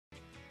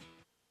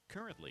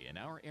Currently in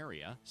our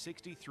area,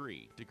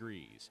 63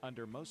 degrees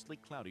under mostly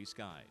cloudy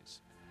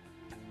skies.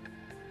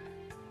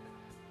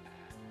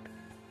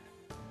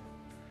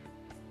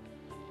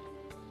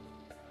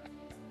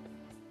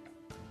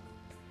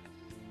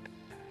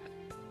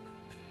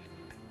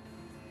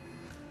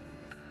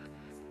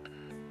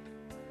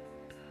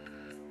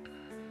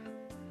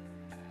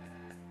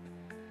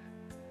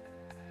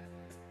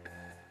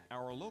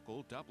 Our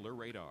local Doppler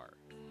radar.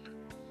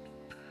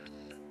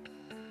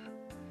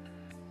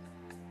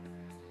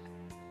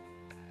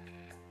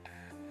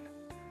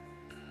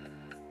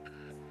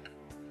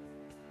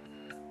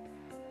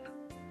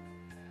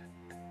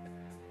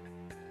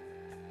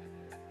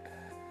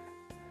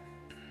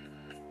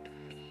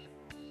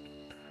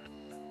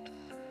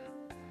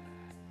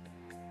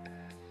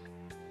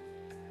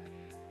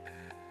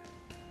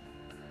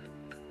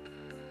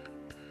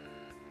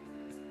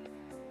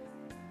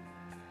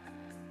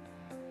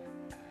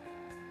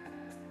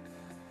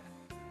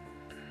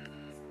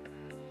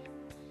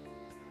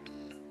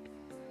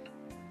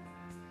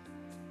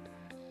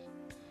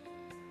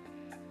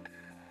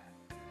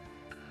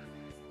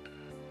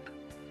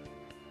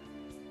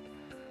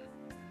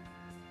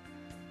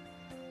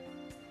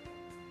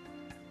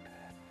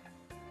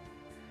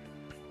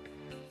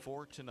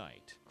 For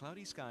tonight,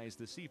 cloudy skies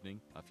this evening,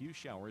 a few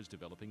showers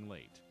developing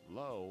late.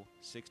 Low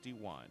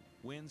 61.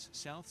 Winds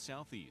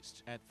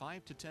south-southeast at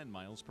 5 to 10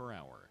 miles per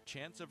hour.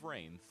 Chance of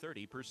rain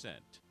 30%.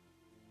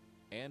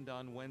 And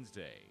on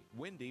Wednesday,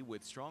 windy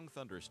with strong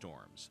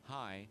thunderstorms.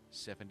 High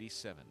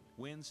 77.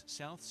 Winds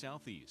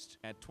south-southeast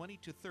at 20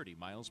 to 30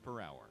 miles per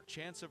hour.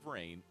 Chance of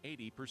rain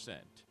 80%.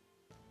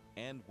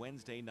 And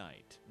Wednesday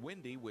night,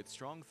 windy with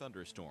strong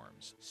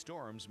thunderstorms.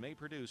 Storms may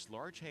produce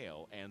large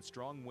hail and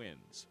strong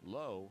winds.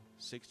 Low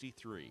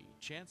 63.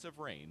 Chance of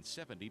rain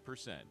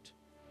 70%.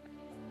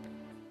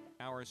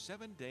 Our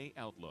 7-day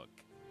outlook.